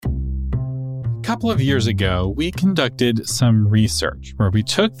couple of years ago, we conducted some research where we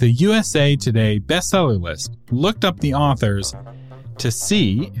took the USA Today bestseller list, looked up the authors to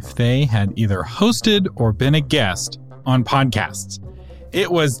see if they had either hosted or been a guest on podcasts. It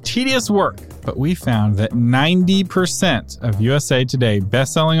was tedious work, but we found that 90% of USA Today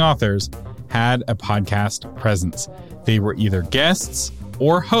bestselling authors had a podcast presence. They were either guests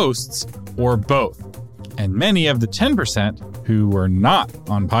or hosts or both. And many of the 10% who were not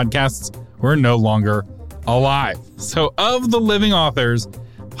on podcasts were no longer alive. So of the living authors,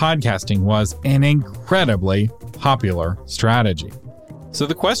 podcasting was an incredibly popular strategy. So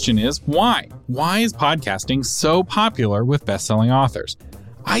the question is, why? Why is podcasting so popular with best-selling authors?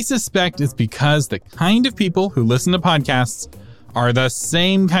 I suspect it's because the kind of people who listen to podcasts are the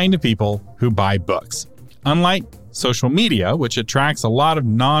same kind of people who buy books. Unlike social media, which attracts a lot of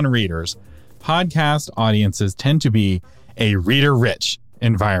non-readers, podcast audiences tend to be a reader-rich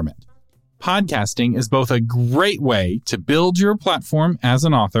environment. Podcasting is both a great way to build your platform as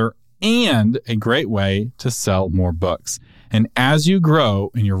an author and a great way to sell more books. And as you grow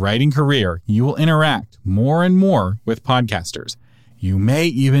in your writing career, you will interact more and more with podcasters. You may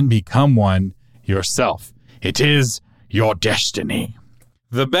even become one yourself. It is your destiny.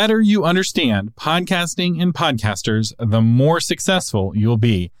 The better you understand podcasting and podcasters, the more successful you'll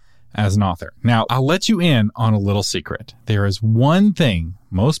be as an author. Now, I'll let you in on a little secret. There is one thing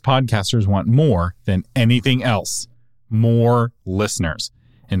most podcasters want more than anything else: more listeners.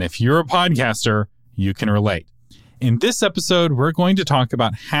 And if you're a podcaster, you can relate. In this episode, we're going to talk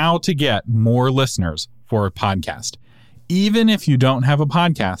about how to get more listeners for a podcast. Even if you don't have a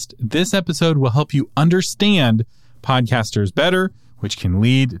podcast, this episode will help you understand podcasters better, which can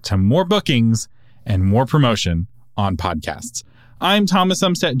lead to more bookings and more promotion on podcasts. I'm Thomas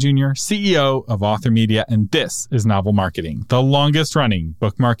Umstattd Jr., CEO of Author Media, and this is Novel Marketing, the longest-running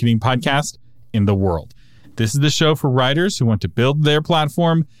book marketing podcast in the world. This is the show for writers who want to build their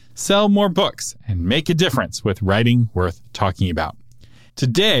platform, sell more books, and make a difference with writing worth talking about.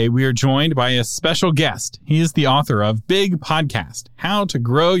 Today, we are joined by a special guest. He is the author of Big Podcast: How to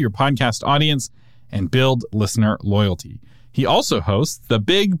Grow Your Podcast Audience and Build Listener Loyalty. He also hosts the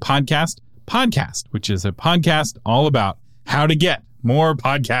Big Podcast Podcast, which is a podcast all about how to get more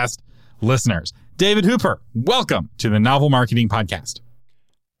podcast listeners. David Hooper, welcome to the Novel Marketing Podcast.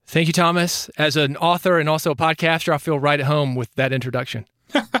 Thank you, Thomas. As an author and also a podcaster, I feel right at home with that introduction.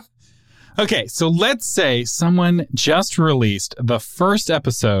 Okay, so let's say someone just released the first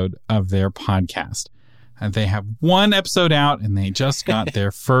episode of their podcast. They have one episode out and they just got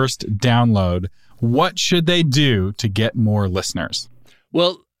their first download. What should they do to get more listeners?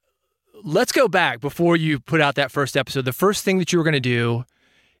 Well, let's go back before you put out that first episode. The first thing that you were going to do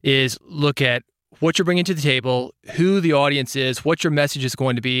is look at what you're bringing to the table, who the audience is, what your message is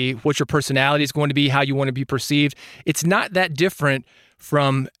going to be, what your personality is going to be, how you want to be perceived. It's not that different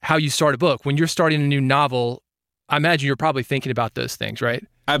from how you start a book. When you're starting a new novel, I imagine you're probably thinking about those things, right?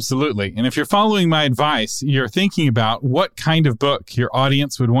 Absolutely. And if you're following my advice, you're thinking about what kind of book your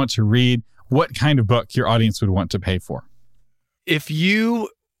audience would want to read, what kind of book your audience would want to pay for. If you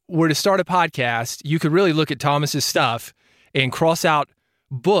were to start a podcast, you could really look at Thomas's stuff and cross out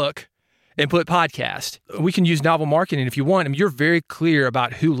book and put podcast. We can use Novel Marketing if you want. I mean, you're very clear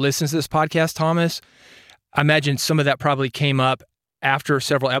about who listens to this podcast, Thomas. I imagine some of that probably came up after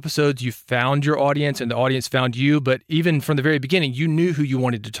several episodes. You found your audience and the audience found you, but even from the very beginning, you knew who you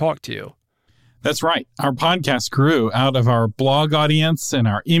wanted to talk to. That's right. Our podcast grew out of our blog audience and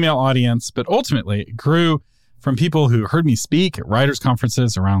our email audience, but ultimately it grew from people who heard me speak at writers'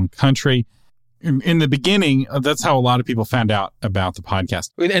 conferences around the country. In the beginning, that's how a lot of people found out about the podcast.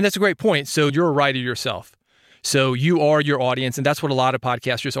 And that's a great point. So you're a writer yourself. So you are your audience, and that's what a lot of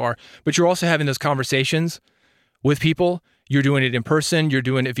podcasters are. But you're also having those conversations with people. You're doing it in person. You're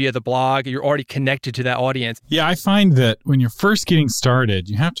doing it via the blog. You're already connected to that audience. Yeah, I find that when you're first getting started,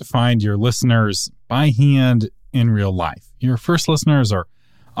 you have to find your listeners by hand in real life. Your first listeners are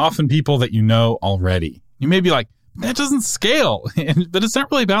often people that you know already. You may be like, that doesn't scale. But it's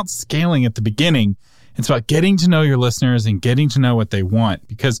not really about scaling at the beginning. It's about getting to know your listeners and getting to know what they want,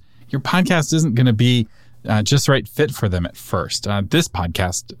 because your podcast isn't going to be just right fit for them at first. This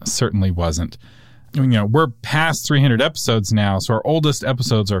podcast certainly wasn't. We're past 300 episodes now, so our oldest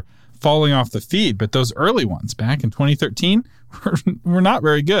episodes are falling off the feed, but those early ones back in 2013 were not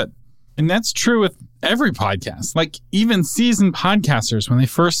very good. And that's true with every podcast. Like even seasoned podcasters, when they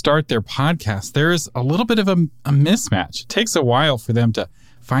first start their podcast, there is a little bit of a mismatch. It takes a while for them to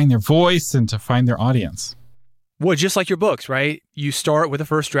find their voice and to find their audience. Well, just like your books, right? You start with a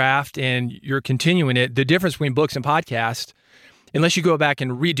first draft and you're continuing it. The difference between books and podcasts unless you go back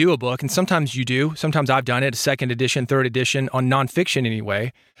and redo a book. And sometimes you do. Sometimes I've done it, a second edition, third edition on nonfiction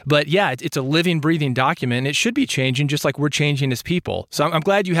anyway. But yeah, it's a living, breathing document. It should be changing just like we're changing as people. So I'm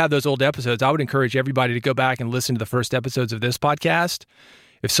glad you have those old episodes. I would encourage everybody to go back and listen to the first episodes of this podcast.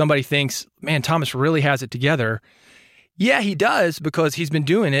 If somebody thinks, man, Thomas really has it together. Yeah, he does, because he's been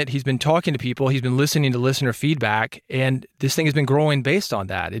doing it. He's been talking to people. He's been listening to listener feedback. And this thing has been growing based on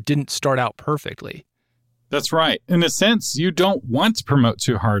that. It didn't start out perfectly. That's right. In a sense, you don't want to promote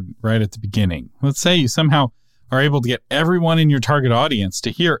too hard right at the beginning. Let's say you somehow are able to get everyone in your target audience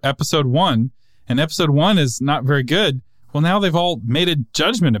to hear episode 1, and episode 1 is not very good. Well, now they've all made a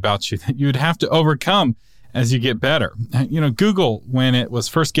judgment about you that you would have to overcome as you get better. Google, when it was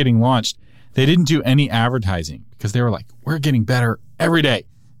first getting launched, they didn't do any advertising because they were like, we're getting better every day.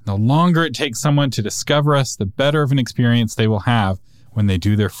 The longer it takes someone to discover us, the better of an experience they will have when they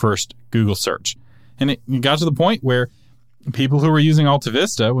do their first Google search. And it got to the point where people who were using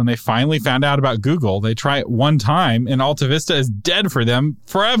AltaVista, when they finally found out about Google, they try it one time and AltaVista is dead for them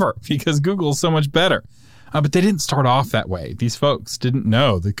forever because Google is so much better. But they didn't start off that way. These folks didn't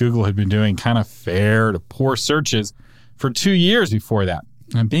know that Google had been doing kind of fair to poor searches for 2 years before that.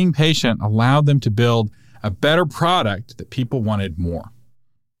 And being patient allowed them to build a better product that people wanted more.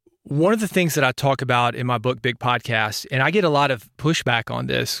 One of the things that I talk about in my book, Big Podcast, and I get a lot of pushback on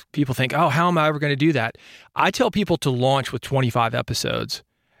this. People think, oh, how am I ever going to do that? I tell people to launch with 25 episodes.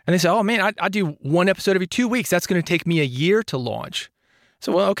 And they say, oh, man, I do one episode every 2 weeks. That's going to take me a year to launch.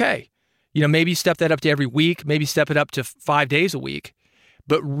 So, well, okay. Maybe step that up to every week. Maybe step it up to 5 days a week.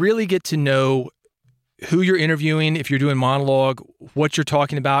 But really get to know who you're interviewing, if you're doing monologue, what you're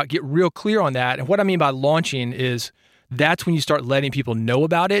talking about. Get real clear on that. And what I mean by launching is that's when you start letting people know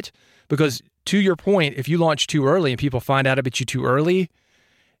about it. Because to your point, if you launch too early and people find out about you too early,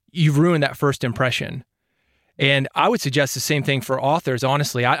 you've ruined that first impression. And I would suggest the same thing for authors.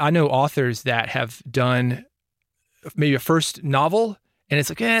 Honestly, I know authors that have done maybe a first novel and it's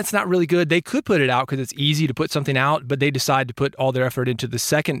like, it's not really good. They could put it out because it's easy to put something out, but they decide to put all their effort into the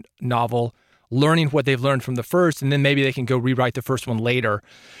second novel, learning what they've learned from the first, and then maybe they can go rewrite the first one later.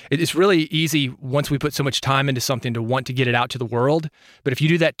 It's really easy once we put so much time into something to want to get it out to the world. But if you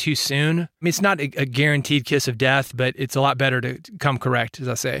do that too soon, it's not a guaranteed kiss of death, but it's a lot better to come correct, as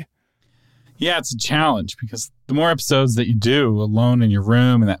I say. Yeah, it's a challenge because the more episodes that you do alone in your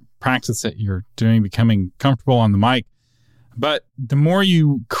room and that practice that you're doing becoming comfortable on the mic, but the more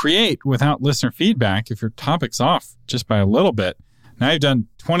you create without listener feedback, if your topic's off just by a little bit, now you've done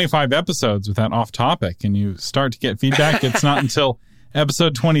 25 episodes without off topic and you start to get feedback. It's not until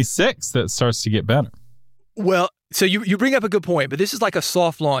episode 26 that starts to get better. Well, so you bring up a good point, but this is like a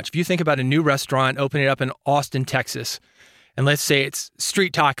soft launch. If you think about a new restaurant opening up in Austin, Texas, and let's say it's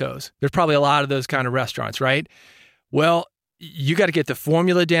street tacos, there's probably a lot of those kind of restaurants, right? Well, you got to get the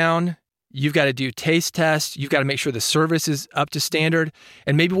formula down. You've got to do taste tests. You've got to make sure the service is up to standard.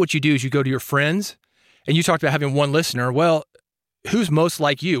 And maybe what you do is you go to your friends and you talked about having one listener. Well, who's most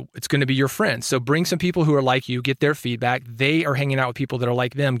like you? It's going to be your friends. So bring some people who are like you, get their feedback. They are hanging out with people that are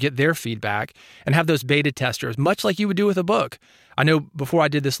like them, get their feedback, and have those beta testers, much like you would do with a book. I know before I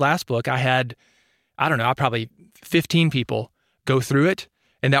did this last book, I had, probably 15 people go through it.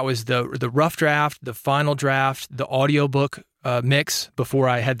 And that was the rough draft, the final draft, the audiobook mix before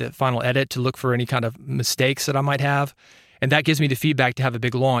I had the final edit to look for any kind of mistakes that I might have. And that gives me the feedback to have a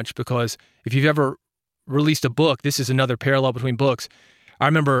big launch, because if you've ever released a book, this is another parallel between books. I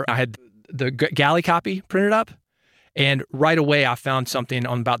remember I had the galley copy printed up, and right away I found something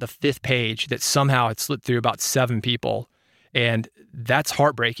on about the 5th page that somehow had slipped through about 7 people. And that's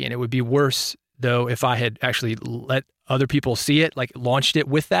heartbreaking. It would be worse, though, if I had actually let other people see it, like launched it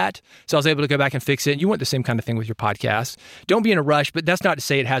with that. So I was able to go back and fix it. You want the same kind of thing with your podcast. Don't be in a rush, but that's not to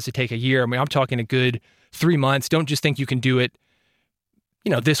say it has to take a year. I mean, I'm talking a good 3 months. Don't just think you can do it,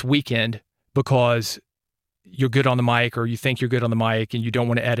 this weekend because you're good on the mic or you think you're good on the mic and you don't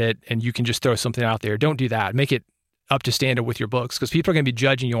want to edit and you can just throw something out there. Don't do that. Make it up to standard with your books because people are going to be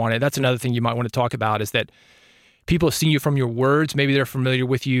judging you on it. That's another thing you might want to talk about is that people have seen you from your words. Maybe they're familiar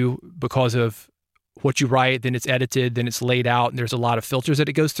with you because of what you write, then it's edited, then it's laid out, and there's a lot of filters that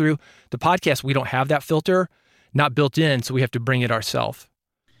it goes through. The podcast, we don't have that filter, not built in, so we have to bring it ourselves.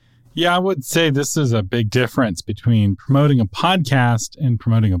 Yeah, I would say this is a big difference between promoting a podcast and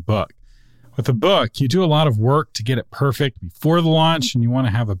promoting a book. With a book, you do a lot of work to get it perfect before the launch, and you want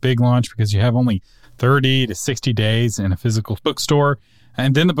to have a big launch because you have only 30 to 60 days in a physical bookstore,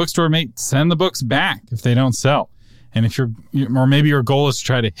 and then the bookstore may send the books back if they don't sell. And if or maybe your goal is to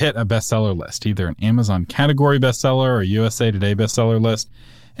try to hit a bestseller list, either an Amazon category bestseller or a USA Today bestseller list.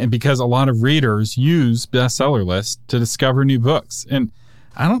 And because a lot of readers use bestseller lists to discover new books. And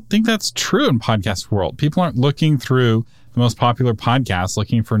I don't think that's true in podcast world. People aren't looking through the most popular podcasts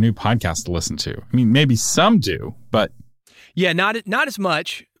looking for a new podcast to listen to. I mean, maybe some do, but... Yeah, not as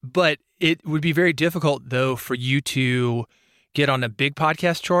much, but it would be very difficult, though, for you to get on a big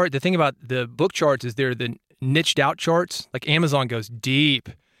podcast chart. The thing about the book charts is they're the niched out charts. Like Amazon goes deep,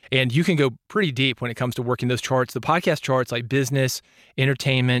 and you can go pretty deep when it comes to working those charts. The podcast charts, like business,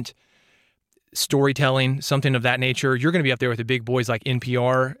 entertainment, storytelling, something of that nature, you're going to be up there with the big boys like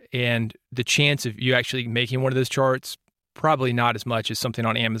NPR, and the chance of you actually making one of those charts, probably not as much as something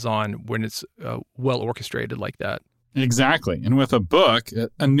on Amazon when it's well orchestrated like that. Exactly. And with a book,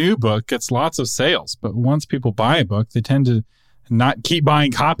 a new book gets lots of sales. But once people buy a book, they tend to not keep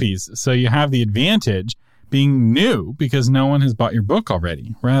buying copies. So you have the advantage being new because no one has bought your book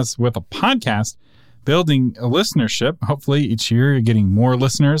already. Whereas with a podcast, building a listenership, hopefully each year you're getting more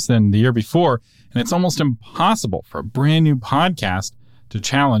listeners than the year before. And it's almost impossible for a brand new podcast to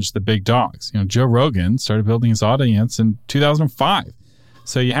challenge the big dogs. Joe Rogan started building his audience in 2005.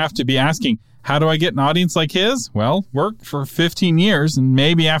 So you have to be asking, how do I get an audience like his? Well, work for 15 years, and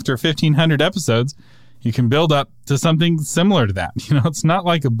maybe after 1,500 episodes, you can build up to something similar to that. It's not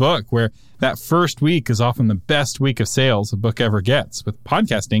like a book where that first week is often the best week of sales a book ever gets. With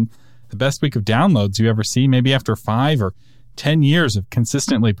podcasting, the best week of downloads you ever see, maybe after 5 or 10 years of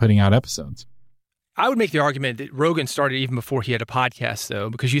consistently putting out episodes. I would make the argument that Rogan started even before he had a podcast, though,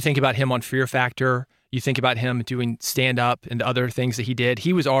 because you think about him on Fear Factor, you think about him doing stand-up and the other things that he did.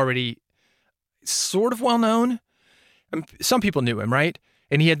 He was already sort of well-known. Some people knew him, right?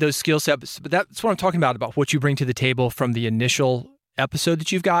 And he had those skill sets. But that's what I'm talking about what you bring to the table from the initial episode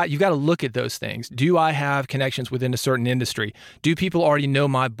that you've got. You've got to look at those things. Do I have connections within a certain industry? Do people already know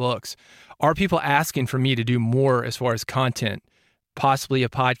my books? Are people asking for me to do more as far as content, possibly a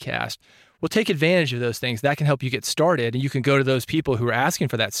podcast? Well, take advantage of those things. That can help you get started. And you can go to those people who are asking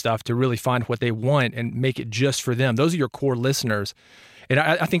for that stuff to really find what they want and make it just for them. Those are your core listeners. And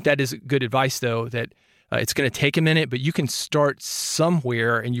I think that is good advice, though, that it's going to take a minute, but you can start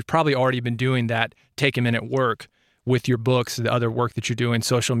somewhere, and you've probably already been doing that take-a-minute work with your books, the other work that you're doing,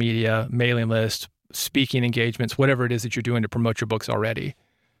 social media, mailing list, speaking engagements, whatever it is that you're doing to promote your books already.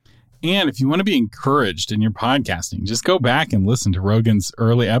 And if you want to be encouraged in your podcasting, just go back and listen to Rogan's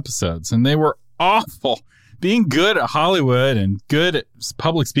early episodes, and they were awful. Being good at Hollywood and good at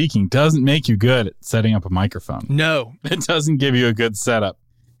public speaking doesn't make you good at setting up a microphone. No. It doesn't give you a good setup.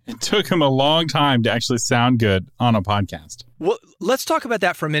 It took him a long time to actually sound good on a podcast. Well, let's talk about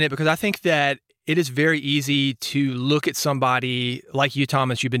that for a minute, because I think that it is very easy to look at somebody like you,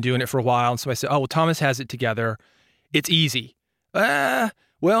 Thomas. You've been doing it for a while, and somebody said, oh, well, Thomas has it together. It's easy.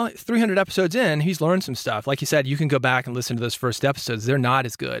 Well, 300 episodes in, he's learned some stuff. Like you said, you can go back and listen to those first episodes. They're not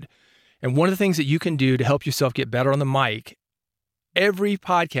as good. And one of the things that you can do to help yourself get better on the mic, every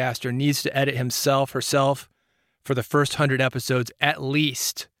podcaster needs to edit himself, herself, for the first 100 episodes at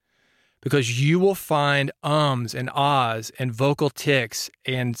least, because you will find ums and ahs and vocal tics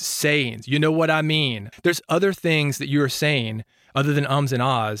and sayings. You know what I mean? There's other things that you're saying other than ums and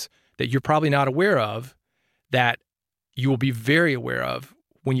ahs that you're probably not aware of that you will be very aware of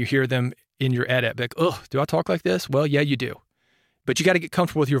when you hear them in your edit. Like, oh, do I talk like this? Well, yeah, you do. But you got to get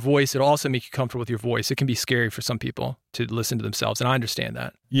comfortable with your voice. It'll also make you comfortable with your voice. It can be scary for some people to listen to themselves, and I understand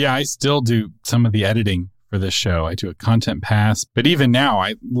that. Yeah, I still do some of the editing for this show. I do a content pass, but even now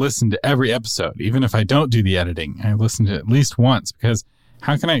I listen to every episode. Even if I don't do the editing, I listen to it at least once, because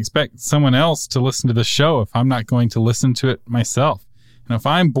how can I expect someone else to listen to the show if I'm not going to listen to it myself? And if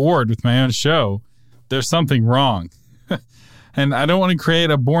I'm bored with my own show, there's something wrong. And I don't want to create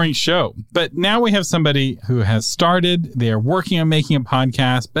a boring show. But now we have somebody who has started. They are working on making a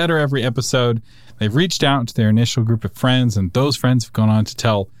podcast, better every episode. They've reached out to their initial group of friends, and those friends have gone on to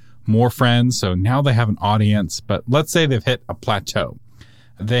tell more friends. So now they have an audience. But let's say they've hit a plateau.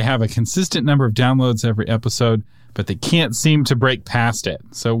 They have a consistent number of downloads every episode, but they can't seem to break past it.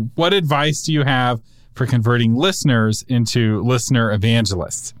 So what advice do you have for converting listeners into listener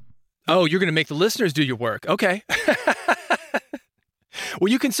evangelists? Oh, you're going to make the listeners do your work. Okay.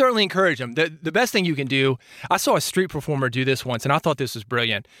 Well, you can certainly encourage them. The best thing you can do, I saw a street performer do this once, and I thought this was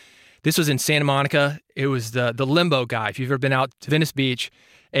brilliant. This was in Santa Monica. It was the Limbo guy, if you've ever been out to Venice Beach.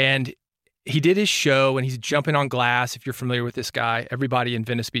 And he did his show, and he's jumping on glass. If you're familiar with this guy, everybody in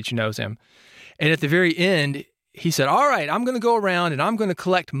Venice Beach knows him. And at the very end, he said, all right, I'm going to go around, and I'm going to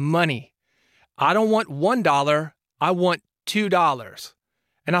collect money. I don't want $1. I want $2.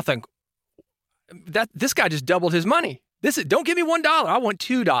 And I think, this guy just doubled his money. Don't give me $1. I want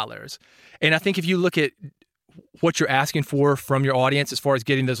 $2. And I think if you look at what you're asking for from your audience as far as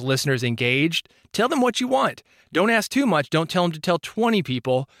getting those listeners engaged. Tell them what you want. Don't ask too much. Don't tell them to tell 20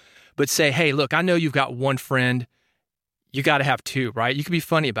 people, but say, hey, look, I know you've got one friend. You got to have two, right? You can be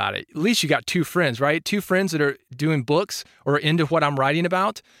funny about it. At least you got two friends, right? Two friends that are doing books or into what I'm writing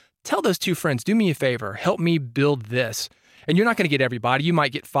about. Tell those two friends, do me a favor, help me build this. And you're not going to get everybody. You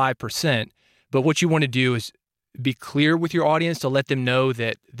might get 5%. But what you want to do is be clear with your audience to let them know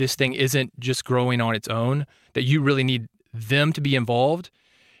that this thing isn't just growing on its own, that you really need them to be involved.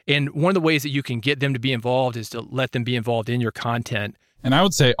 And one of the ways that you can get them to be involved is to let them be involved in your content. And I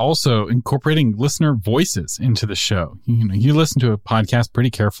would say also incorporating listener voices into the show. You listen to a podcast pretty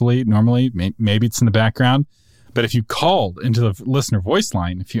carefully. Normally, maybe it's in the background. But if you called into the listener voice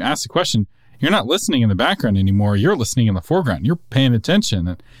line, if you ask a question, you're not listening in the background anymore. You're listening in the foreground. You're paying attention.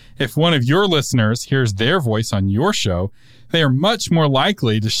 And if one of your listeners hears their voice on your show, they are much more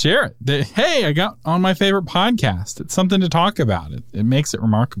likely to share it. That, hey, I got on my favorite podcast. It's something to talk about. It makes it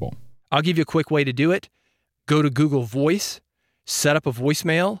remarkable. I'll give you a quick way to do it. Go to Google Voice, set up a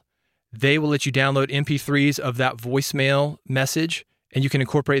voicemail. They will let you download MP3s of that voicemail message, and you can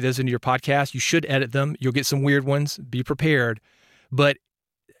incorporate those into your podcast. You should edit them. You'll get some weird ones. Be prepared. But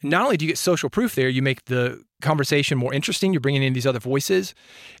not only do you get social proof there, you make the conversation more interesting. You're bringing in these other voices,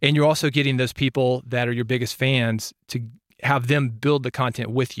 and you're also getting those people that are your biggest fans to have them build the content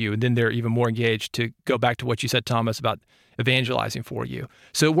with you, and then they're even more engaged to go back to what you said, Thomas, about evangelizing for you.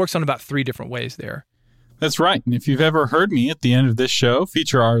 So it works on about 3 different ways there. That's right. And if you've ever heard me at the end of this show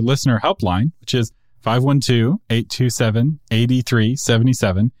feature our listener helpline, which is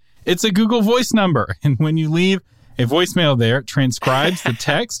 512-827-8377, it's a Google Voice number. And when you leave a voicemail there, it transcribes the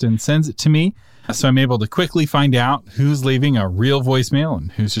text and sends it to me. So I'm able to quickly find out who's leaving a real voicemail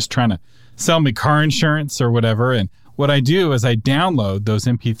and who's just trying to sell me car insurance or whatever. And what I do is I download those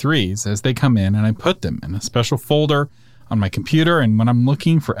MP3s as they come in, and I put them in a special folder on my computer. And when I'm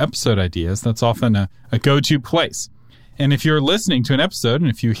looking for episode ideas, that's often a go-to place. And if you're listening to an episode and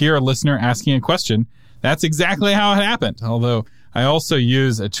if you hear a listener asking a question, that's exactly how it happened. Although I also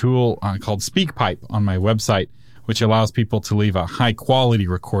use a tool called SpeakPipe on my website, which allows people to leave a high-quality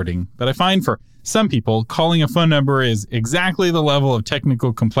recording. But I find for some people, calling a phone number is exactly the level of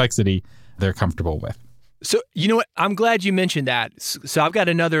technical complexity they're comfortable with. So, you know what? I'm glad you mentioned that. So I've got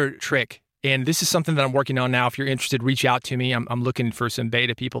another trick, and this is something that I'm working on now. If you're interested, reach out to me. I'm looking for some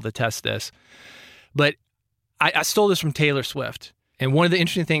beta people to test this. But I stole this from Taylor Swift. And one of the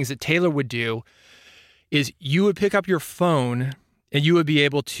interesting things that Taylor would do is you would pick up your phone and you would be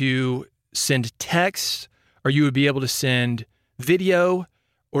able to send text, or you would be able to send video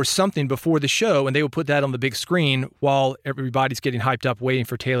or something before the show, and they would put that on the big screen while everybody's getting hyped up waiting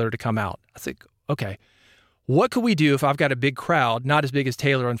for Taylor to come out. I think, okay, what could we do if I've got a big crowd, not as big as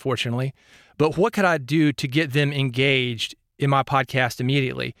Taylor, unfortunately, but what could I do to get them engaged in my podcast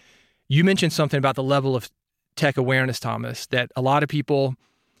immediately? You mentioned something about the level of tech awareness, Thomas, that a lot of people,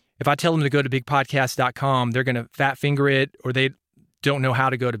 if I tell them to go to bigpodcast.com, they're going to fat finger it, or they don't know how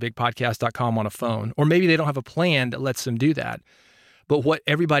to go to bigpodcast.com on a phone, or maybe they don't have a plan that lets them do that. But what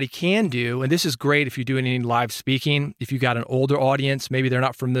everybody can do, and this is great if you're doing any live speaking, if you've got an older audience, maybe they're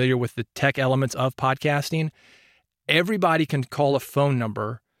not familiar with the tech elements of podcasting, everybody can call a phone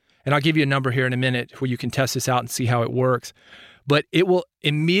number. And I'll give you a number here in a minute where you can test this out and see how it works. But it will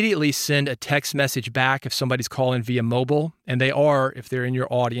immediately send a text message back if somebody's calling via mobile, and they are if they're in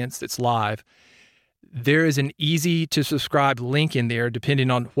your audience that's live. There is an easy to subscribe link in there depending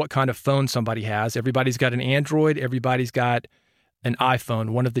on what kind of phone somebody has. Everybody's got an Android, everybody's got an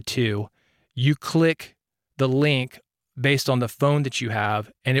iPhone, one of the two. You click the link based on the phone that you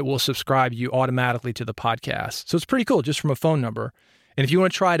have, and it will subscribe you automatically to the podcast. So it's pretty cool just from a phone number. And if you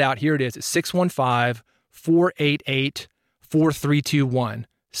want to try it out, here it is. It's 615-488-4321.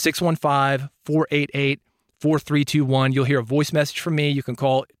 615-488-4321. You'll hear a voice message from me. You can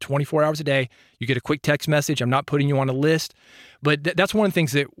call 24 hours a day. You get a quick text message. I'm not putting you on a list. But that's one of the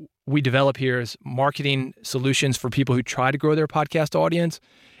things that we develop here is marketing solutions for people who try to grow their podcast audience.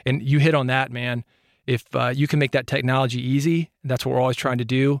 And you hit on that, man. If you can make that technology easy, that's what we're always trying to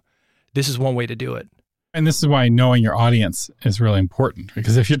do. This is one way to do it. And this is why knowing your audience is really important.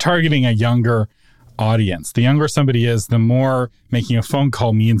 Because if you're targeting a younger audience, the younger somebody is, the more making a phone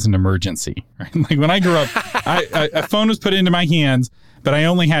call means an emergency. Right? Like when I grew up, a phone was put into my hands, but I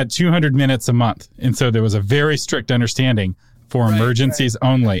only had 200 minutes a month. And so there was a very strict understanding for emergencies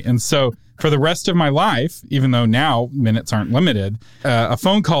only. And so for the rest of my life, even though now minutes aren't limited, a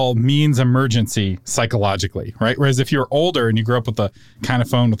phone call means emergency psychologically, right? Whereas if you're older and you grew up with the kind of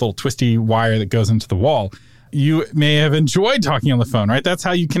phone with a little twisty wire that goes into the wall, you may have enjoyed talking on the phone, right? That's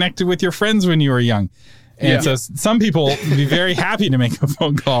how you connected with your friends when you were young. And so some people would be very happy to make a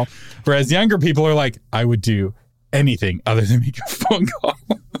phone call, whereas younger people are like, I would do anything other than make a phone call.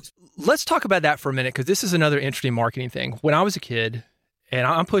 Let's talk about that for a minute, because this is another interesting marketing thing. When I was a kid, and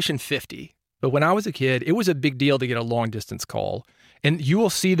I'm pushing 50, but when I was a kid, it was a big deal to get a long distance call. And you will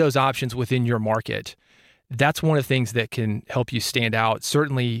see those options within your market. That's one of the things that can help you stand out.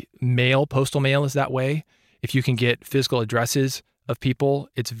 Certainly postal mail is that way. If you can get physical addresses of people,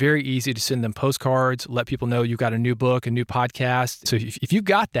 it's very easy to send them postcards, let people know you've got a new book, a new podcast. So if you've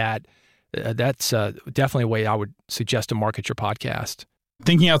got that, that's definitely a way I would suggest to market your podcast.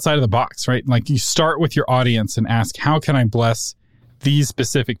 Thinking outside of the box, right? Like you start with your audience and ask, how can I bless these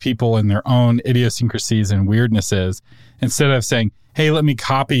specific people in their own idiosyncrasies and weirdnesses, instead of saying, hey, let me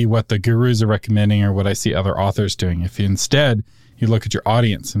copy what the gurus are recommending or what I see other authors doing. If you instead, you look at your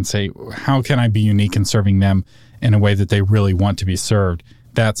audience and say, how can I be unique in serving them in a way that they really want to be served?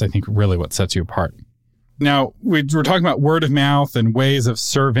 That's, I think, really what sets you apart. Now, we're talking about word of mouth and ways of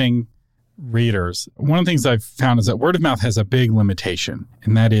serving readers. One of the things I've found is that word of mouth has a big limitation,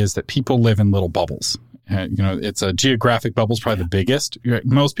 and that is that people live in little bubbles. It's a geographic bubble is probably the biggest.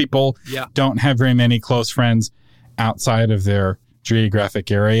 Most people don't have very many close friends outside of their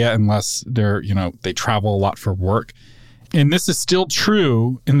geographic area unless they travel a lot for work. And this is still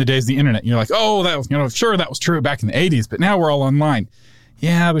true in the days of the internet. You're like, oh, that was, sure, that was true back in the 80s, but now we're all online.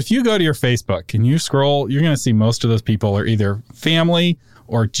 Yeah, but if you go to your Facebook and you scroll, you're going to see most of those people are either family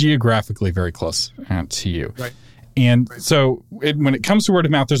or geographically very close to you. Right. And so when it comes to word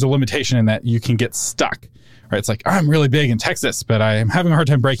of mouth, there's a limitation in that you can get stuck. Right? It's like, I'm really big in Texas, but I am having a hard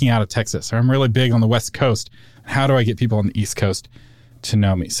time breaking out of Texas. Or I'm really big on the West Coast. How do I get people on the East Coast to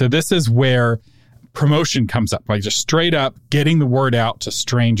know me? So this is where promotion comes up, like just straight up getting the word out to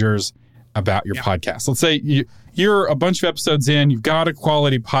strangers about your podcast. Let's say you're a bunch of episodes in, you've got a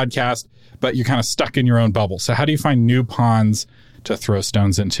quality podcast, but you're kind of stuck in your own bubble. So how do you find new ponds to throw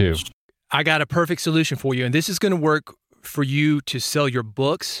stones into? I got a perfect solution for you. And this is going to work for you to sell your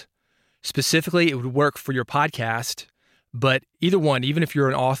books. Specifically, it would work for your podcast. But either one, even if you're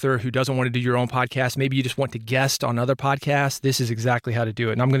an author who doesn't want to do your own podcast, maybe you just want to guest on other podcasts, this is exactly how to do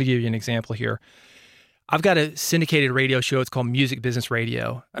it. And I'm going to give you an example here. I've got a syndicated radio show. It's called Music Business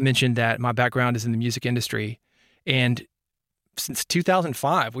Radio. I mentioned that my background is in the music industry. And since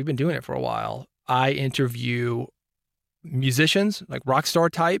 2005, we've been doing it for a while. I interview musicians, like rock star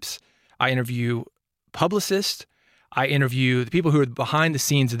types. I interview publicists. I interview the people who are behind the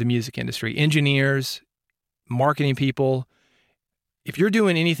scenes of the music industry, engineers, marketing people. If you're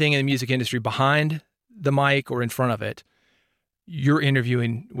doing anything in the music industry behind the mic or in front of it, you're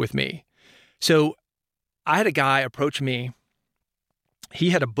interviewing with me. So I had a guy approach me.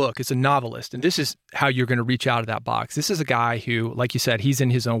 He had a book. It's a novelist. And this is how you're going to reach out of that box. This is a guy who, like you said, he's in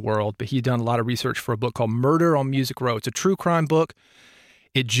his own world, but he'd done a lot of research for a book called Murder on Music Row. It's a true crime book.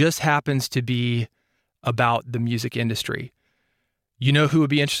 It just happens to be about the music industry. You know who would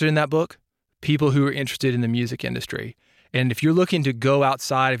be interested in that book? People who are interested in the music industry. And if you're looking to go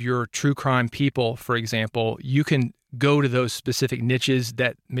outside of your true crime people, for example, you can go to those specific niches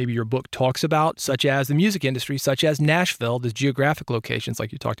that maybe your book talks about, such as the music industry, such as Nashville, the geographic locations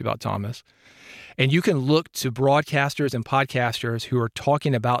like you talked about, Thomas. And you can look to broadcasters and podcasters who are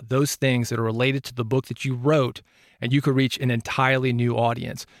talking about those things that are related to the book that you wrote, and you could reach an entirely new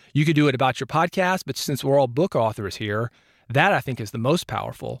audience. You could do it about your podcast, but since we're all book authors here, that I think is the most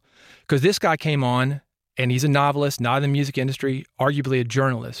powerful, because this guy came on and he's a novelist, not in the music industry, arguably a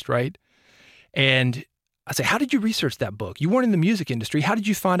journalist, right? And I say, how did you research that book? You weren't in the music industry. How did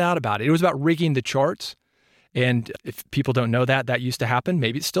you find out about it? It was about rigging the charts. And if people don't know that, that used to happen.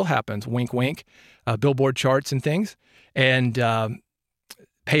 Maybe it still happens. Wink, wink. Billboard charts and things. And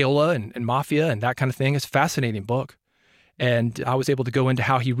payola and mafia and that kind of thing. It's a fascinating book. And I was able to go into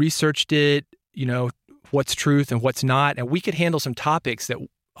how he researched it, what's truth and what's not. And we could handle some topics that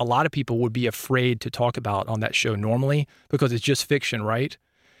a lot of people would be afraid to talk about on that show normally because it's just fiction, right?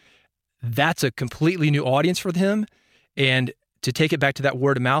 That's a completely new audience for him. And to take it back to that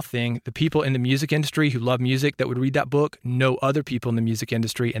word of mouth thing, the people in the music industry who love music that would read that book know other people in the music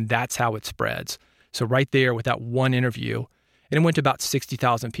industry, and that's how it spreads. So right there with that one interview, and it went to about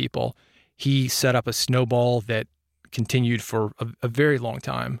 60,000 people, he set up a snowball that continued for a very long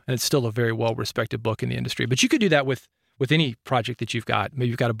time. And it's still a very well-respected book in the industry. But you could do that with any project that you've got. Maybe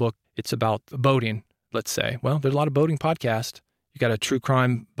you've got a book, it's about boating, let's say. Well, there's a lot of boating podcasts. You got a true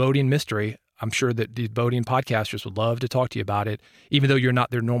crime boating mystery. I'm sure that these boating podcasters would love to talk to you about it, even though you're not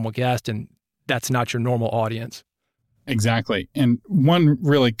their normal guest and that's not your normal audience. Exactly. And one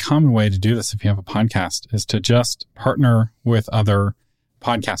really common way to do this if you have a podcast is to just partner with other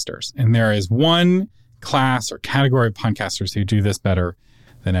podcasters. And there is one class or category of podcasters who do this better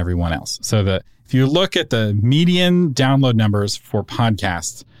than everyone else. So if you look at the median download numbers for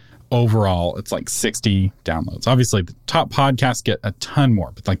podcasts overall, it's like 60 downloads. Obviously, the top podcasts get a ton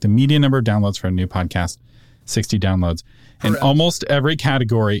more, but like the median number of downloads for a new podcast, 60 downloads. In almost every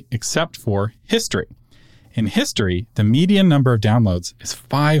category except for history. In history, the median number of downloads is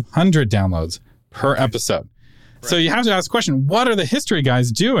 500 downloads per episode. Right. So you have to ask the question, what are the history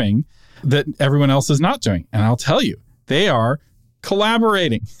guys doing that everyone else is not doing? And I'll tell you, they are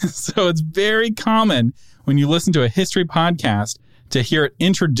collaborating. So it's very common when you listen to a history podcast to hear it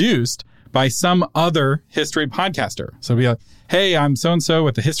introduced by some other history podcaster. So be like, hey, I'm so-and-so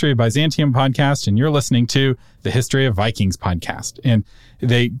with the History of Byzantium podcast, and you're listening to the History of Vikings podcast. And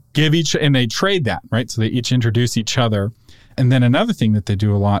they they trade that, right? So they each introduce each other. And then another thing that they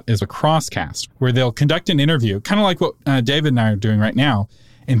do a lot is a crosscast, where they'll conduct an interview, kind of like what David and I are doing right now.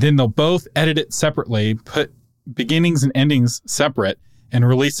 And then they'll both edit it separately, put beginnings and endings separate, and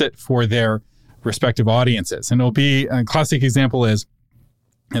release it for their respective audiences. And it'll be, a classic example is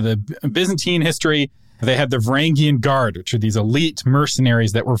the Byzantine history. They had the Varangian Guard, which are these elite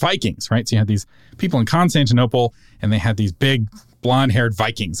mercenaries that were Vikings, right? So you had these people in Constantinople, and they had these big blonde-haired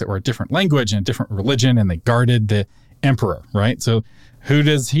Vikings that were a different language and a different religion, and they guarded the emperor, right? So who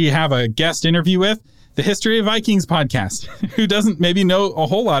does he have a guest interview with? The History of Vikings podcast, who doesn't maybe know a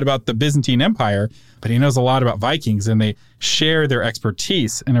whole lot about the Byzantine Empire, but he knows a lot about Vikings, and they share their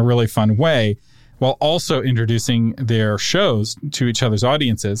expertise in a really fun way while also introducing their shows to each other's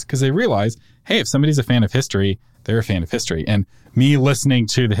audiences, because they realize, hey, if somebody's a fan of history, they're a fan of history. And me listening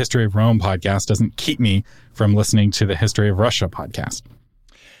to the History of Rome podcast doesn't keep me from listening to the History of Russia podcast.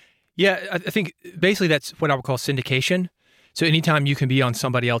 Yeah, I think basically that's what I would call syndication. So anytime you can be on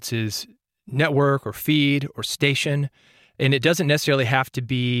somebody else's network or feed or station, and it doesn't necessarily have to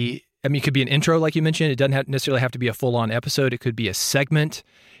be, it could be an intro like you mentioned. It doesn't necessarily have to be a full-on episode. It could be a segment.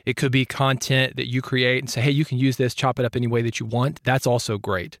 It could be content that you create and say, hey, you can use this, chop it up any way that you want. That's also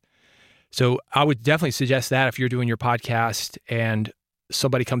great. So I would definitely suggest that if you're doing your podcast and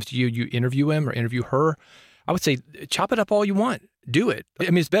somebody comes to you, you interview him or interview her, I would say chop it up all you want. Do it.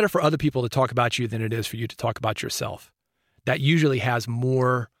 It's better for other people to talk about you than it is for you to talk about yourself. That usually has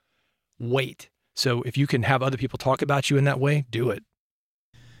more weight. So if you can have other people talk about you in that way, do it.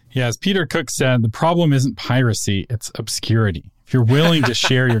 Yeah, as Peter Cook said, the problem isn't piracy, it's obscurity. If you're willing to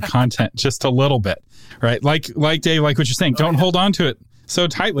share your content just a little bit, right? Like Dave, like what you're saying, don't hold on to it so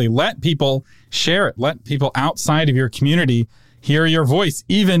tightly. Let people share it. Let people outside of your community hear your voice,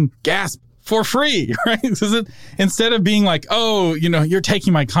 even gasp for free, right? Instead of being like, oh, you're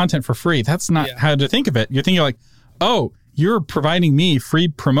taking my content for free. That's not how to think of it. You're thinking like, oh, you're providing me free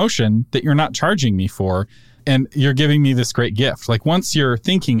promotion that you're not charging me for, and you're giving me this great gift. Like once your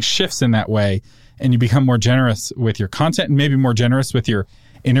thinking shifts in that way and you become more generous with your content and maybe more generous with your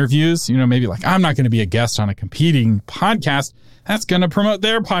interviews, maybe like, I'm not going to be a guest on a competing podcast that's going to promote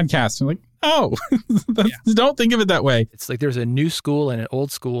their podcast. And like, oh, don't think of it that way. It's like there's a new school and an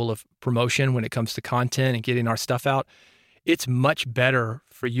old school of promotion when it comes to content and getting our stuff out. It's much better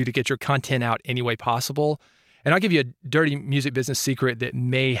for you to get your content out any way possible. And I'll give you a dirty music business secret that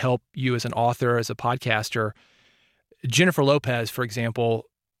may help you as an author, as a podcaster. Jennifer Lopez, for example,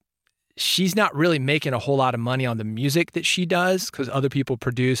 she's not really making a whole lot of money on the music that she does because other people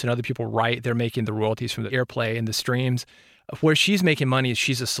produce and other people write. They're making the royalties from the airplay and the streams. Where she's making money is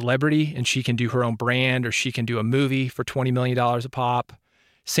she's a celebrity and she can do her own brand, or she can do a movie for $20 million a pop.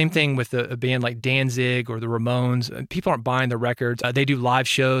 Same thing with a band like Danzig or the Ramones. People aren't buying the records. They do live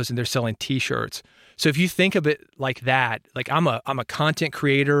shows and they're selling T-shirts. So if you think of it like that, like I'm a content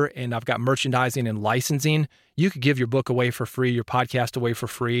creator and I've got merchandising and licensing, you could give your book away for free, your podcast away for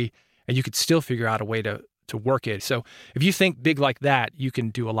free, and you could still figure out a way to work it. So if you think big like that, you can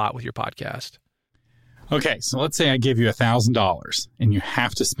do a lot with your podcast. Okay, so let's say I give you $1,000 and you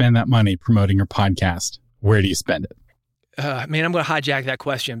have to spend that money promoting your podcast. Where do you spend it? Man, I'm going to hijack that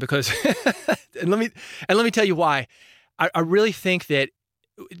question because, and let me tell you why. I really think that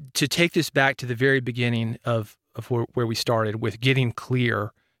to take this back to the very beginning of where we started with getting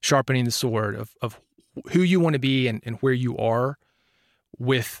clear, sharpening the sword of who you want to be and where you are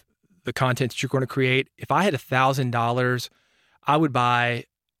with the content that you're going to create. If I had $1,000, I would buy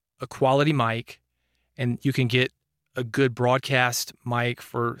a quality mic. And you can get a good broadcast mic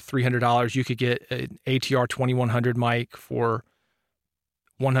for $300. You could get an ATR 2100 mic for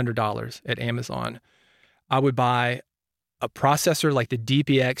 $100 at Amazon. I would buy a processor like the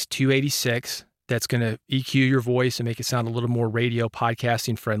DPX 286 that's going to EQ your voice and make it sound a little more radio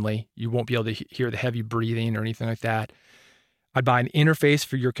podcasting friendly. You won't be able to hear the heavy breathing or anything like that. I'd buy an interface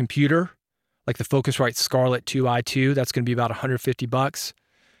for your computer, like the Focusrite Scarlett 2i2, that's going to be about $150.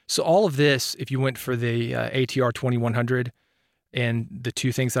 So all of this, if you went for the ATR 2100 and the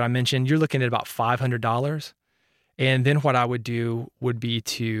two things that I mentioned, you're looking at about $500. And then what I would do would be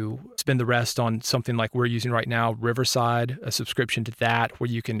to spend the rest on something like we're using right now, Riverside, a subscription to that, where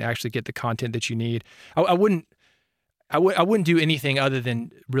you can actually get the content that you need. I wouldn't do anything other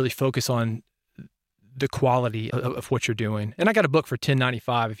than really focus on the quality of what you're doing. And I got a book for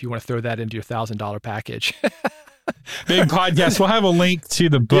 $10.95 if you want to throw that into your $1,000 package. Big podcast. We'll have a link to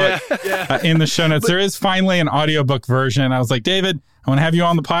the book in the show notes. There is finally an audiobook version. I was like, David, I want to have you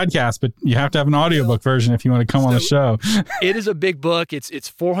on the podcast, but you have to have an audiobook version if you want to come on the show. It is a big book. It's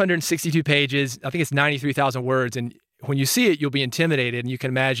 462 pages. I think it's 93,000 words. And when you see it, you'll be intimidated. And you can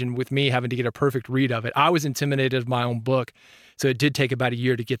imagine with me having to get a perfect read of it. I was intimidated of my own book. So it did take about a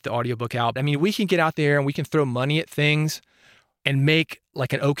year to get the audiobook out. I mean, we can get out there and we can throw money at things and make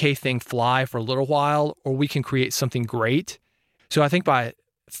like an okay thing fly for a little while, or we can create something great. So I think by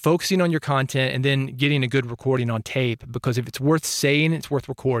focusing on your content and then getting a good recording on tape, because if it's worth saying, it's worth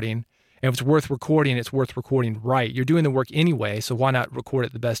recording. And if it's worth recording, it's worth recording right. You're doing the work anyway, so why not record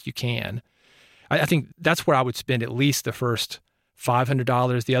it the best you can? I think that's where I would spend at least the first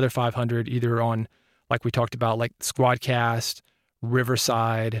 $500, the other $500 either on, like we talked about, like Squadcast,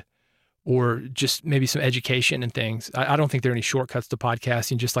 Riverside, or just maybe some education and things. I don't think there are any shortcuts to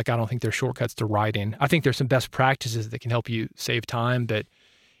podcasting, just like I don't think there are shortcuts to writing. I think there's some best practices that can help you save time, but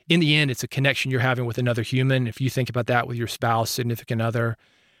in the end, it's a connection you're having with another human. If you think about that with your spouse, significant other,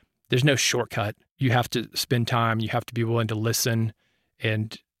 there's no shortcut. You have to spend time. You have to be willing to listen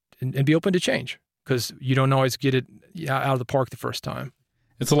and be open to change, because you don't always get it out of the park the first time.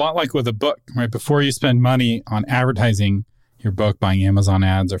 It's a lot like with a book, right? Before you spend money on advertising your book, buying Amazon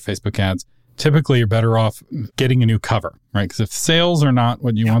ads or Facebook ads, typically you're better off getting a new cover, right? Because if sales are not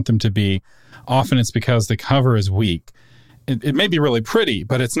what you want them to be, often it's because the cover is weak. It may be really pretty,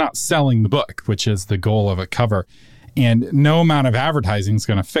 but it's not selling the book, which is the goal of a cover. And no amount of advertising is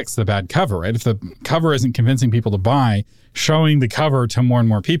going to fix the bad cover, right? If the cover isn't convincing people to buy, showing the cover to more and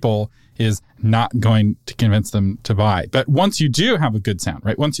more people is not going to convince them to buy. But once you do have a good sound,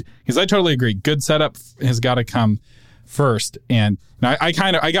 right? Because I totally agree, good setup has got to come first. And I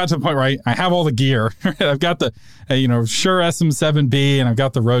got to the point where I have all the gear. I've got the Shure SM7B, and I've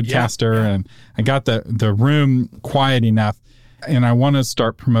got the Rodecaster, and I got the room quiet enough. And I want to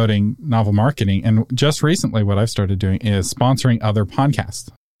start promoting Novel Marketing. And just recently, what I've started doing is sponsoring other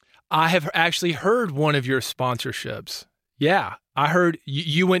podcasts. I have actually heard one of your sponsorships. Yeah, I heard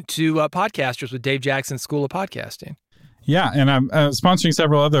you went to Podcasters with Dave Jackson's School of Podcasting. Yeah, and I'm sponsoring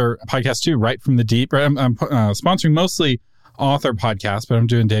several other podcasts too, right from the deep. Right? I'm sponsoring mostly author podcasts, but I'm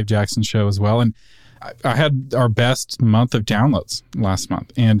doing Dave Jackson's show as well. And I had our best month of downloads last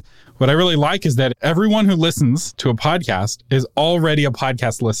month. And what I really like is that everyone who listens to a podcast is already a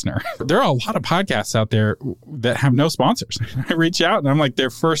podcast listener. There are a lot of podcasts out there that have no sponsors. I reach out and I'm like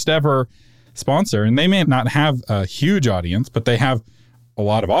their first ever sponsor, and they may not have a huge audience, but they have a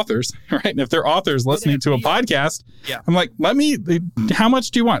lot of authors, right? And if they're authors listening to a podcast, I'm like, how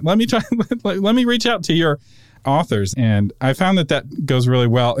much do you want? Let me reach out to your authors. And I found that goes really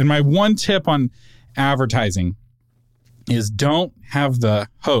well. And my one tip on advertising is don't have the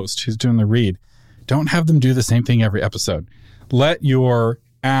host who's doing the read, don't have them do the same thing every episode. Let your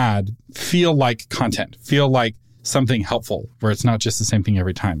ad feel like content, feel like something helpful, where it's not just the same thing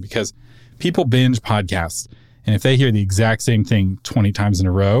every time, because people binge podcasts. And if they hear the exact same thing 20 times in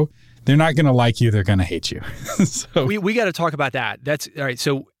a row, they're not going to like you. They're going to hate you. So we got to talk about that. That's all right.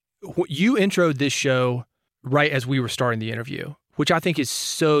 So you introed this show right as we were starting the interview, which I think is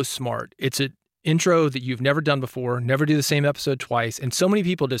so smart. It's an intro that you've never done before, never do the same episode twice. And so many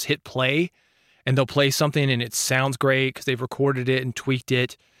people just hit play and they'll play something and it sounds great because they've recorded it and tweaked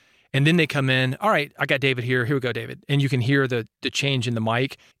it. And then they come in, all right, I got David here. Here we go, David. And you can hear the change in the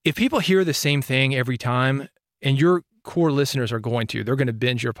mic. If people hear the same thing every time, and your core listeners they're going to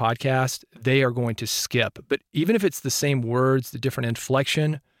binge your podcast, they are going to skip. But even if it's the same words, the different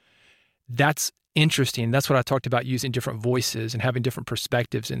inflection, that's interesting. That's what I talked about, using different voices and having different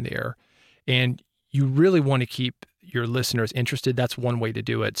perspectives in there. And you really want to keep your listeners interested. That's one way to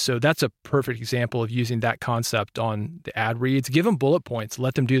do it. So that's a perfect example of using that concept on the ad reads. Give them bullet points.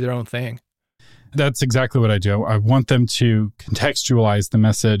 Let them do their own thing. That's exactly what I do. I want them to contextualize the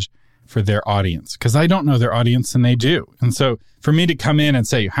message for their audience, because I don't know their audience and they do. And so for me to come in and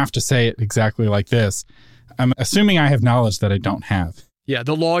say, you have to say it exactly like this, I'm assuming I have knowledge that I don't have. Yeah,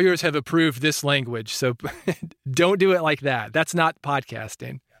 the lawyers have approved this language, so don't do it like that. That's not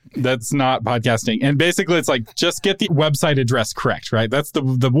podcasting. That's not podcasting. And basically, it's like, just get the website address correct, right? That's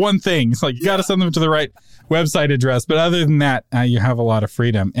the one thing. It's like, you got to send them to the right website address. But other than that, you have a lot of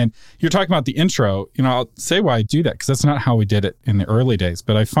freedom. And you're talking about the intro. I'll say why I do that, because that's not how we did it in the early days.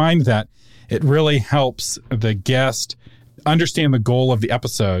 But I find that it really helps the guest understand the goal of the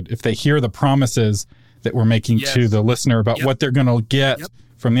episode if they hear the promises that we're making to the listener about what they're going to get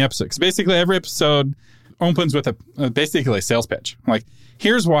from the episode. Because basically, every episode opens with basically a sales pitch. Like,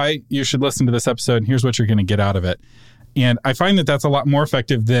 here's why you should listen to this episode, and here's what you're going to get out of it. And I find that that's a lot more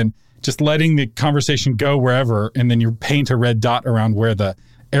effective than just letting the conversation go wherever, and then you paint a red dot around where the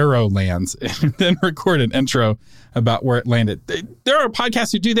arrow lands, and then record an intro about where it landed. There are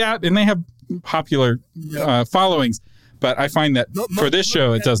podcasts who do that, and they have popular followings. But I find that for this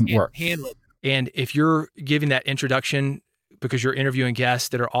show, it doesn't work. And if you're giving that introduction because you're interviewing guests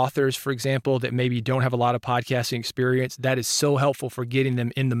that are authors, for example, that maybe don't have a lot of podcasting experience, that is so helpful for getting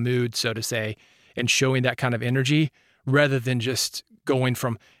them in the mood, so to say, and showing that kind of energy, rather than just going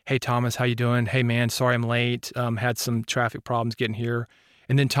from, hey, Thomas, how you doing? Hey, man, sorry I'm late. Had some traffic problems getting here.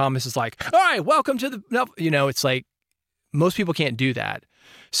 And then Thomas is like, all right, welcome to the, it's like, most people can't do that.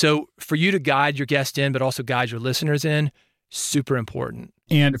 So for you to guide your guest in, but also guide your listeners in, super important.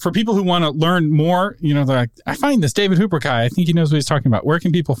 And for people who want to learn more, they're like, I find this David Hooper guy, I think he knows what he's talking about. Where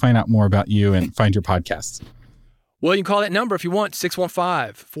can people find out more about you and find your podcasts? Well, you can call that number if you want,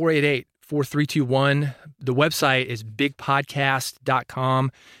 615-488-4321. The website is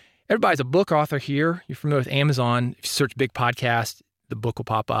bigpodcast.com. Everybody's a book author here. You're familiar with Amazon. If you search Big Podcast, the book will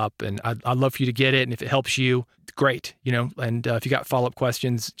pop up, and I'd love for you to get it. And if it helps you, great. And if you got follow-up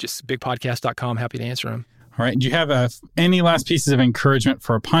questions, just bigpodcast.com. Happy to answer them. All right. Do you have any last pieces of encouragement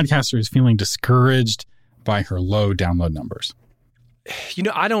for a podcaster who's feeling discouraged by her low download numbers?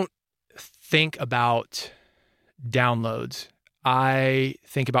 I don't think about downloads. I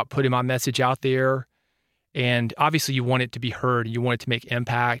think about putting my message out there, and obviously you want it to be heard. You want it to make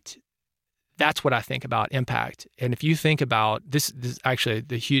impact. That's what I think about, impact. And if you think about this is actually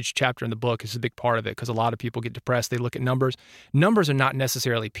the huge chapter in the book is a big part of it, because a lot of people get depressed. They look at numbers. Numbers are not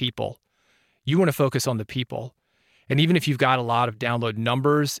necessarily people. You want to focus on the people. And even if you've got a lot of download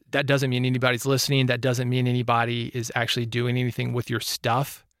numbers, that doesn't mean anybody's listening. That doesn't mean anybody is actually doing anything with your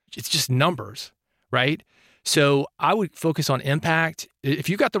stuff. It's just numbers, right? So I would focus on impact. If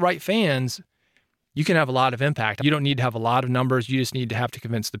you've got the right fans, you can have a lot of impact. You don't need to have a lot of numbers. You just need to have to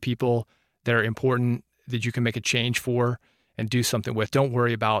convince the people that are important that you can make a change for and do something with. Don't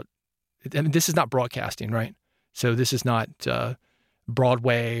worry about, this is not broadcasting, right? So this is not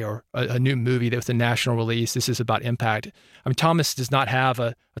Broadway or a new movie that was a national release. This is about impact. Thomas does not have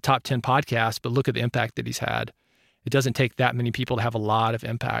a top 10 podcast, but look at the impact that he's had. It doesn't take that many people to have a lot of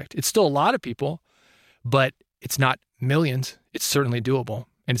impact. It's still a lot of people, but it's not millions. It's certainly doable,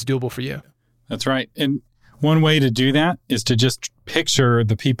 and it's doable for you. That's right. And one way to do that is to just picture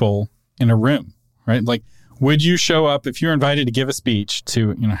the people in a room, right? Like, would you show up if you're invited to give a speech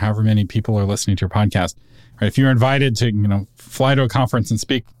to, however many people are listening to your podcast, right? If you're invited to, fly to a conference and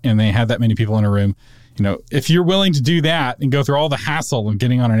speak and they had that many people in a room, if you're willing to do that and go through all the hassle of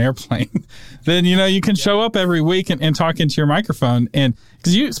getting on an airplane, then, you can show up every week and talk into your microphone. And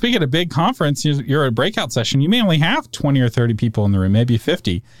because you speak at a big conference, you're at a breakout session, you may only have 20 or 30 people in the room, maybe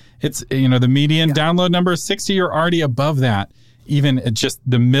 50. It's, the median download number is 60. You're already above that, even at just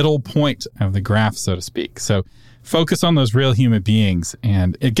the middle point of the graph, so to speak. So focus on those real human beings,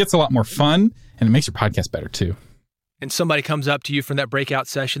 and it gets a lot more fun, and it makes your podcast better too. And somebody comes up to you from that breakout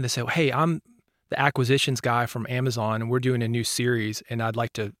session, they say, well, hey, I'm the acquisitions guy from Amazon, and we're doing a new series, and I'd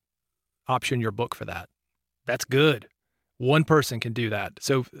like to option your book for that. That's good. One person can do that.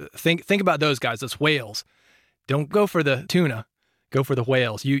 So think about those guys, those whales. Don't go for the tuna. Go for the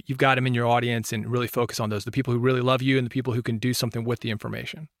whales. You've got them in your audience, and really focus on those, the people who really love you and the people who can do something with the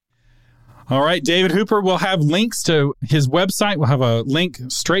information. All right, David Hooper will have links to his website. We'll have a link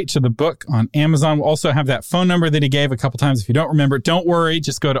straight to the book on Amazon. We'll also have that phone number that he gave a couple times. If you don't remember it, don't worry.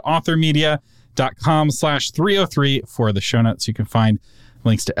 Just go to authormedia.com/303 for the show notes. You can find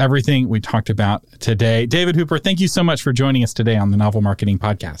links to everything we talked about today. David Hooper, thank you so much for joining us today on the Novel Marketing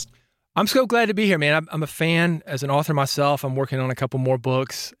Podcast. I'm so glad to be here, man. I'm a fan as an author myself. I'm working on a couple more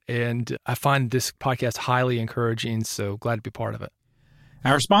books, and I find this podcast highly encouraging, so glad to be part of it.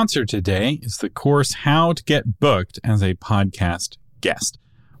 Our sponsor today is the course How to Get Booked as a Podcast Guest.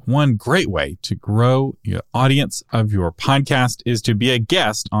 One great way to grow your audience of your podcast is to be a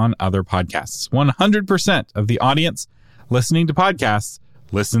guest on other podcasts. 100% of the audience listening to podcasts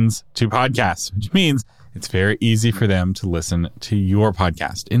listens to podcasts, which means it's very easy for them to listen to your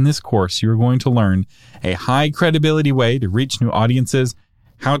podcast. In this course, you're going to learn a high credibility way to reach new audiences,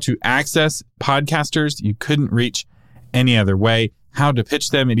 how to access podcasters you couldn't reach any other way, how to pitch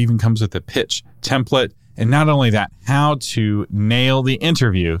them. It even comes with a pitch template. And not only that, how to nail the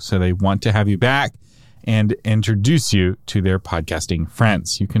interview so they want to have you back and introduce you to their podcasting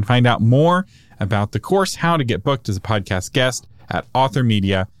friends. You can find out more about the course, How to Get Booked as a Podcast Guest, at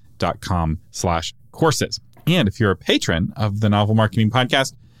authormedia.com/courses. And if you're a patron of the Novel Marketing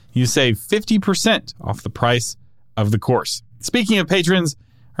Podcast, you save 50% off the price of the course. Speaking of patrons,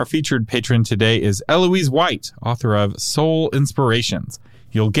 our featured patron today is Eloise White, author of Soul Inspirations.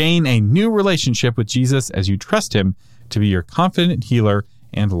 You'll gain a new relationship with Jesus as you trust him to be your confident healer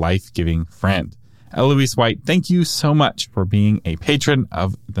and life-giving friend. Eloise White, thank you so much for being a patron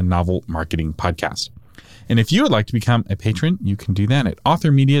of the Novel Marketing Podcast. And if you would like to become a patron, you can do that at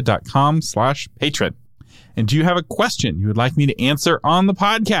authormedia.com/patron. And do you have a question you would like me to answer on the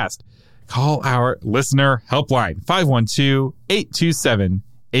podcast? Call our listener helpline,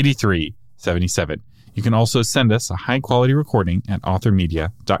 512-827-8377. You can also send us a high-quality recording at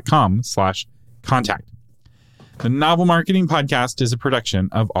authormedia.com/contact. The Novel Marketing Podcast is a production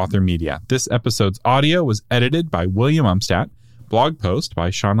of Author Media. This episode's audio was edited by William Umstadt, blog post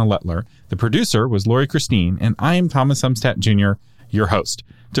by Shauna Lettler. The producer was Lori Christine, and I am Thomas Umstadt Jr., your host.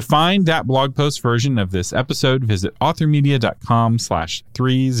 To find that blog post version of this episode, visit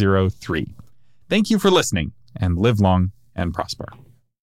authormedia.com/303. Thank you for listening, and live long and prosper.